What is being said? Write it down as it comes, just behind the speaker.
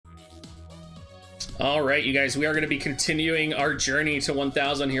All right, you guys, we are going to be continuing our journey to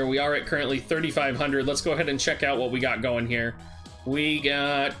 1,000 here. We are at currently 3,500. Let's go ahead and check out what we got going here. We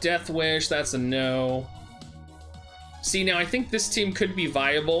got Death Wish. That's a no. See, now I think this team could be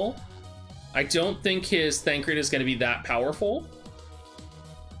viable. I don't think his Thancred is going to be that powerful.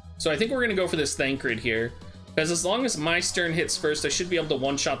 So I think we're going to go for this Thancred here. Because as long as my Stern hits first, I should be able to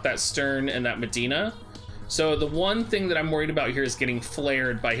one-shot that Stern and that Medina. So the one thing that I'm worried about here is getting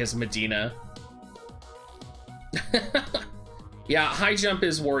flared by his Medina. Yeah, high jump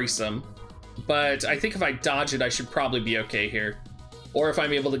is worrisome, but I think if I dodge it, I should probably be okay here. Or if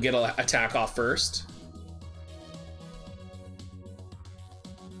I'm able to get an attack off first.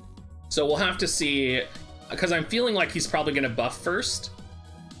 So we'll have to see, because I'm feeling like he's probably going to buff first,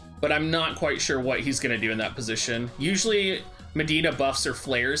 but I'm not quite sure what he's going to do in that position. Usually Medina buffs or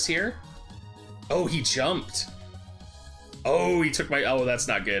flares here. Oh, he jumped. Oh, he took my, oh, that's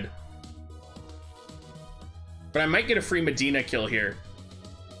not good. But I might get a free Medina kill here.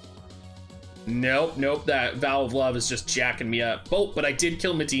 Nope, nope, that Vow of Love is just jacking me up. Oh, but I did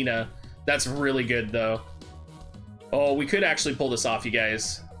kill Medina. That's really good, though. Oh, we could actually pull this off, you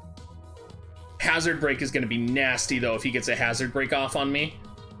guys. Hazard Break is going to be nasty, though, if he gets a Hazard Break off on me.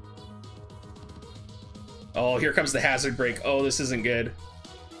 Oh, here comes the Hazard Break. Oh, this isn't good.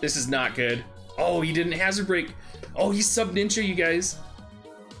 This is not good. Oh, he didn't Hazard Break. Oh, he's sub-ninja, you guys.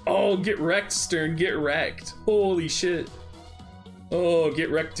 Oh, get wrecked, Stern, get wrecked. Holy shit. Oh,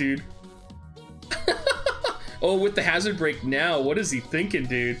 get wrecked, dude. Oh, with the Hazard Break now, what is he thinking,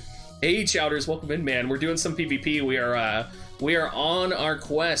 dude? Hey, Chowders, welcome in, man. We're doing some PvP. We are on our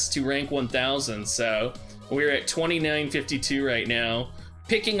quest to rank 1,000, so we're at 2952 right now,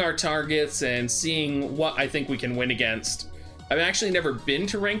 picking our targets and seeing what I think we can win against. I've actually never been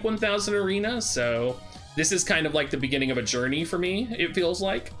to rank 1,000 arena, so this is kind of like the beginning of a journey for me, it feels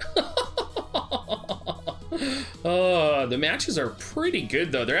like. Oh, the matches are pretty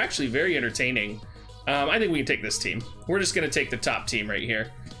good, though. They're actually very entertaining. I think we can take this team. We're just going to take the top team right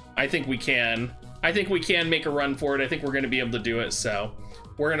here. I think we can. I think we can make a run for it. I think we're going to be able to do it, so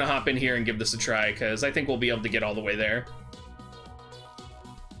we're going to hop in here and give this a try, because I think we'll be able to get all the way there.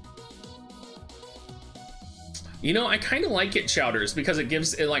 You know, I kind of like it, Chowders, because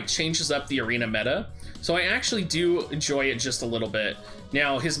it like changes up the arena meta. So I actually do enjoy it just a little bit.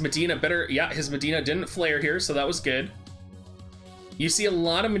 Now, his Medina his Medina didn't flare here, so that was good. You see a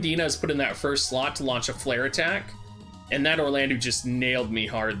lot of Medinas put in that first slot to launch a flare attack, and that Orlando just nailed me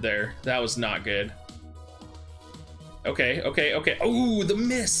hard there. That was not good. Okay, okay, okay. Oh, the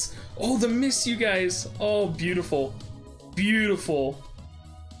miss! Oh, the miss, you guys! Oh, beautiful. Beautiful.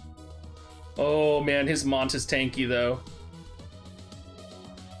 Oh, man, his Mont is tanky, though.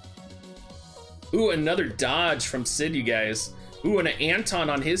 Ooh, another dodge from Sid, you guys. Ooh, and an Anton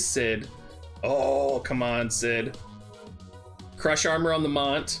on his Sid. Oh, come on, Sid. Crush armor on the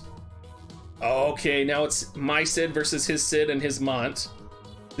Mont. Okay, now it's my Sid versus his Sid and his Mont.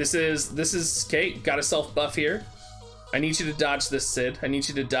 This is, okay, got a self buff here. I need you to dodge this, Sid. I need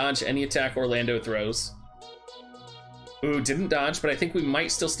you to dodge any attack Orlando throws. Ooh, didn't dodge, but I think we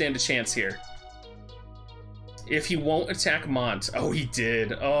might still stand a chance here. If he won't attack Mont. Oh, he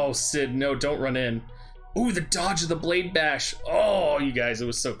did. Oh, Sid, no, don't run in. Ooh, the dodge of the Blade Bash. Oh, you guys, it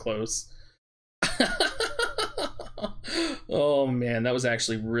was so close. Oh, man, that was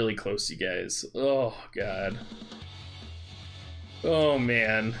actually really close, you guys. Oh, God. Oh,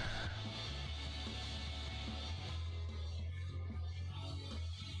 man.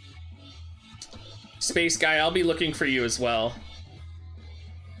 Space Guy, I'll be looking for you as well.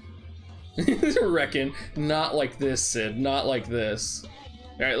 Reckon. Not like this, Sid. Not like this.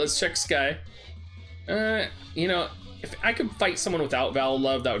 Alright, let's check Sky. You know, if I could fight someone without Vow of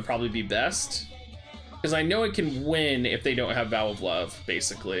Love, that would probably be best. Because I know it can win if they don't have Vow of Love,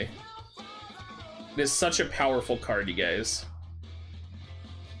 basically. It is such a powerful card, you guys.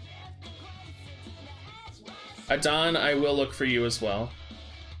 Adon, I will look for you as well.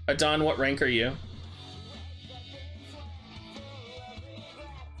 Adon, what rank are you?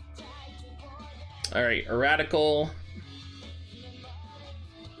 All right, Erratical.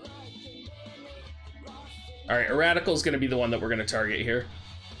 All right, Erratical is going to be the one that we're going to target here.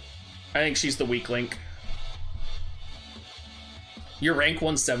 I think she's the weak link. You're rank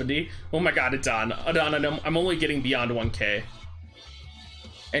 170? Oh my god, Adon. Adon, I'm only getting beyond 1k.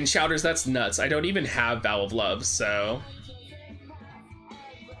 And Chowders, that's nuts. I don't even have Vow of Love, so...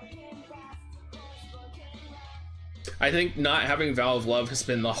 I think not having Vow of Love has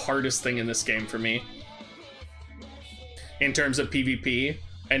been the hardest thing in this game for me. In terms of PvP,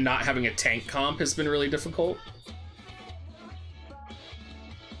 and not having a tank comp has been really difficult.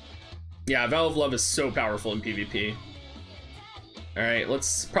 Yeah, Vow of Love is so powerful in PvP. All right,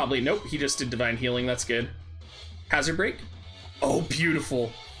 let's probably, nope, he just did Divine Healing, that's good. Hazard Break? Oh,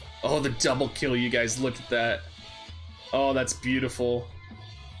 beautiful. Oh, the double kill, you guys, look at that. Oh, that's beautiful.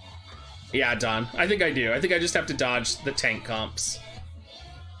 Yeah, Don, I think I do. I think I just have to dodge the tank comps.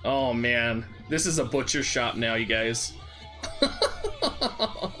 Oh, man. This is a butcher shop now, you guys.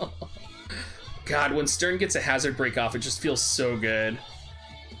 God, when Stern gets a hazard break off, it just feels so good.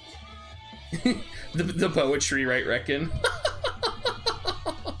 the poetry, right, Reckon?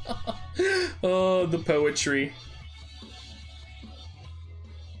 Oh, the poetry.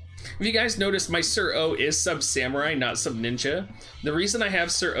 If you guys notice, my Sir O is Sub Samurai, not Sub Ninja. The reason I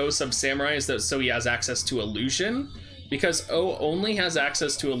have Sir O Sub Samurai is that so he has access to Illusion, because O only has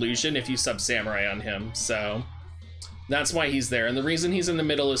access to Illusion if you Sub Samurai on him, so that's why he's there. And the reason he's in the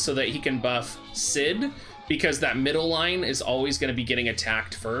middle is so that he can buff Sid, because that middle line is always going to be getting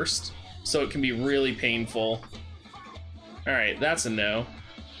attacked first, so it can be really painful. All right, that's a no.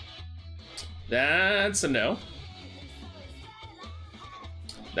 That's a no.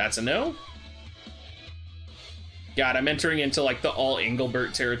 That's a no. God, I'm entering into like the all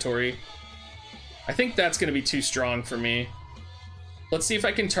Engelbert territory. I think that's gonna be too strong for me. Let's see if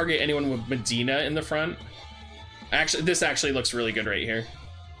I can target anyone with Medina in the front. Actually, this actually looks really good right here.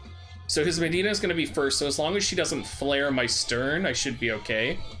 So his Medina is gonna be first, so as long as she doesn't flare my Stern, I should be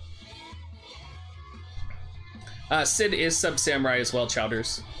okay. Sid is Sub Samurai as well,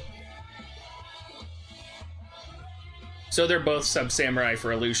 Chowders. So they're both Sub Samurai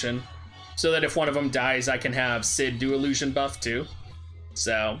for Illusion, so that if one of them dies, I can have Sid do Illusion buff too.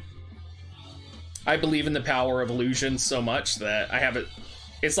 So I believe in the power of Illusion so much that I have it.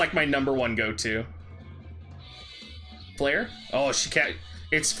 It's like my #1 go-to. Flare? Oh, she can't.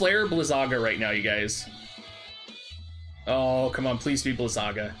 It's Flare or Blizzaga right now, you guys. Oh, come on, please be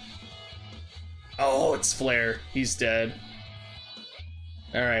Blizzaga. Oh, it's Flare. He's dead.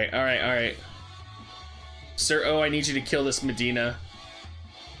 All right, all right, all right. Sir O, I need you to kill this Medina.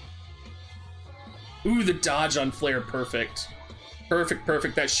 Ooh, the dodge on Flare, perfect. Perfect,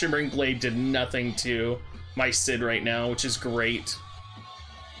 perfect. That Shimmering Blade did nothing to my Sid right now, which is great.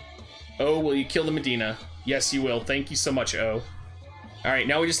 Oh, will you kill the Medina? Yes, you will. Thank you so much, O. All right,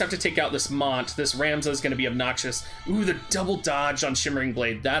 now we just have to take out this Mont. This Ramza is going to be obnoxious. Ooh, the double dodge on Shimmering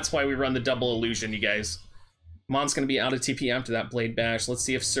Blade. That's why we run the double illusion, you guys. Mont's going to be out of TP after that Blade Bash. Let's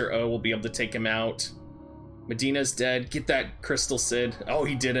see if Sir O will be able to take him out. Medina's dead. Get that Crystal Sid. Oh,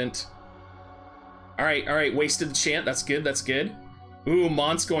 he didn't. All right, wasted the chant. That's good, that's good. Ooh,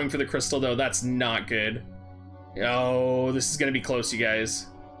 Mont's going for the Crystal, though. That's not good. Oh, this is going to be close, you guys.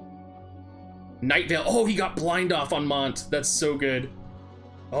 Night Veil. Oh, he got blind off on Mont. That's so good.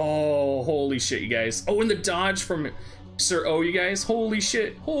 Oh, holy shit, you guys. Oh, and the dodge from Sir O, you guys. Holy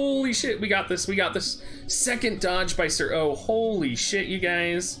shit. Holy shit. We got this. We got this. Second dodge by Sir O. Holy shit, you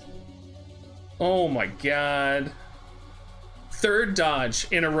guys. Oh my god. Third dodge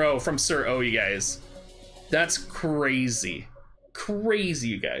in a row from Sir O, you guys. That's crazy. Crazy,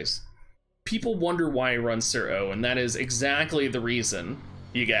 you guys. People wonder why I run Sir O, and that is exactly the reason,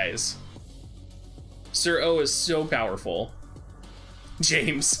 you guys. Sir O is so powerful.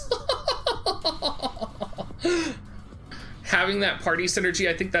 James. Having that party synergy,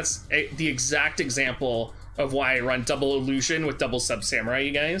 I think that's the exact example of why I run double illusion with double Sub Samurai,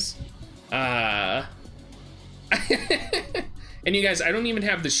 you guys. And you guys, I don't even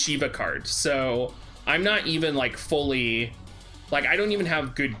have the Shiva card, so I'm not even like fully, like I don't even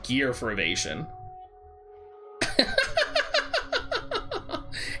have good gear for evasion.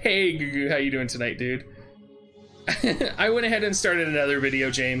 Hey Gugu, how you doing tonight, dude? I went ahead and started another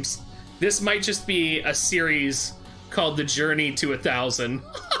video, James. This might just be a series called The Journey to 1,000.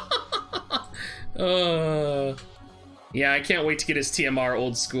 Yeah, I can't wait to get his TMR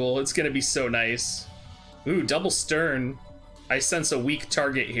old school. It's gonna be so nice. Ooh, double Stern. I sense a weak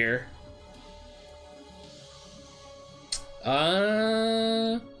target here.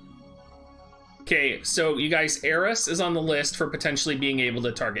 Okay, so you guys, Eris is on the list for potentially being able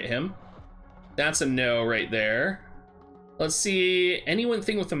to target him. That's a no right there. Let's see,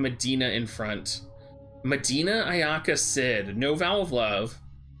 anything with a Medina in front. Medina, Ayaka, Sid, no Vow of Love.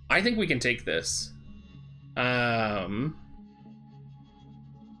 I think we can take this. I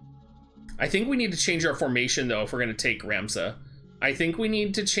think we need to change our formation though if we're gonna take Ramza. I think we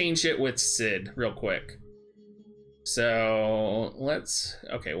need to change it with Sid real quick. So let's,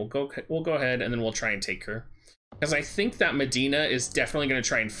 okay, we'll go ahead and then we'll try and take her. Because I think that Medina is definitely gonna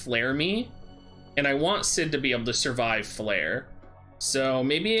try and flare me. And I want Sid to be able to survive flare. So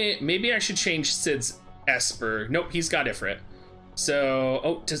maybe I should change Sid's Esper. Nope, he's got Ifrit. So,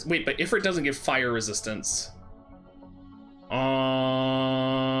 oh, wait, but Ifrit doesn't give fire resistance.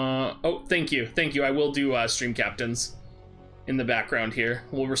 Oh, thank you. I will do stream captains in the background here.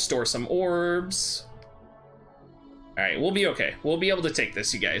 We'll restore some orbs. All right, we'll be okay. We'll be able to take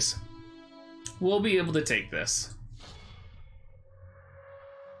this, you guys. We'll be able to take this.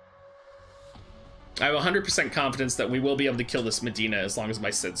 I have 100% confidence that we will be able to kill this Medina as long as my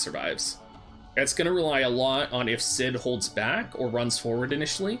Sid survives. It's going to rely a lot on if Sid holds back or runs forward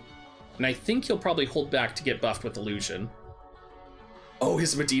initially. And I think he'll probably hold back to get buffed with Illusion. Oh,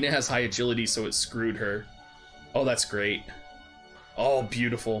 his Medina has high agility, so it screwed her. Oh, that's great. Oh,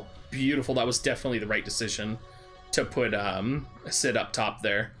 beautiful. Beautiful. That was definitely the right decision to put Sid up top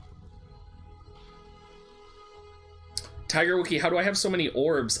there. Tiger Wookie, how do I have so many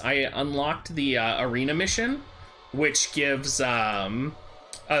orbs? I unlocked the arena mission, which gives a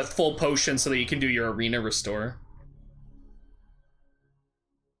full potion so that you can do your arena restore.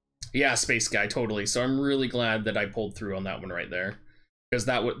 Yeah, Space Guy, totally. So I'm really glad that I pulled through on that one right there, because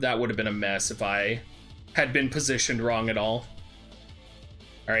that would have been a mess if I had been positioned wrong at all.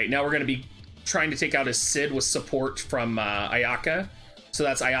 All right, now we're going to be trying to take out his Sid with support from Ayaka. So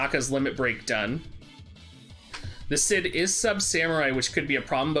that's Ayaka's limit break done. The Sid is sub-samurai, which could be a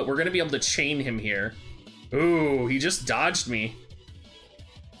problem, but we're going to be able to chain him here. Ooh, he just dodged me.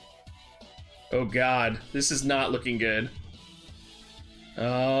 Oh god, this is not looking good.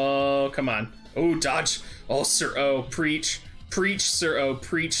 Oh, come on. Oh, dodge. Oh, Sir O, preach. Preach, Sir O,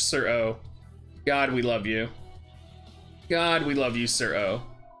 preach, Sir O. God, we love you. God, we love you, Sir O.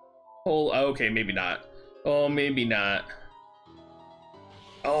 Oh, okay, maybe not. Oh, maybe not.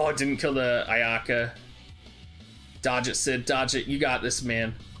 Oh, it didn't kill the Ayaka. Dodge it, Sid. Dodge it. You got this,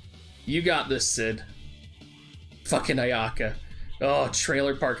 man. You got this, Sid. Fucking Ayaka. Oh,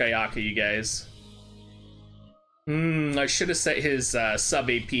 Trailer Park Ayaka, you guys. I should have set his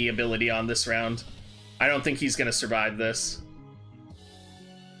sub-AP ability on this round. I don't think he's gonna survive this.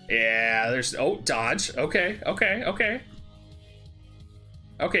 Yeah, there's... Oh, dodge. Okay, okay, okay.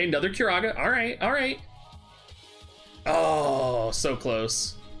 Okay, another Kiraga. All right, all right. Oh, so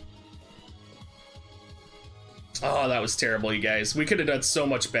close. Oh, that was terrible, you guys. We could have done so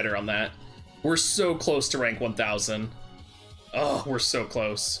much better on that. We're so close to rank 1000. Oh, we're so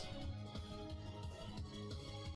close.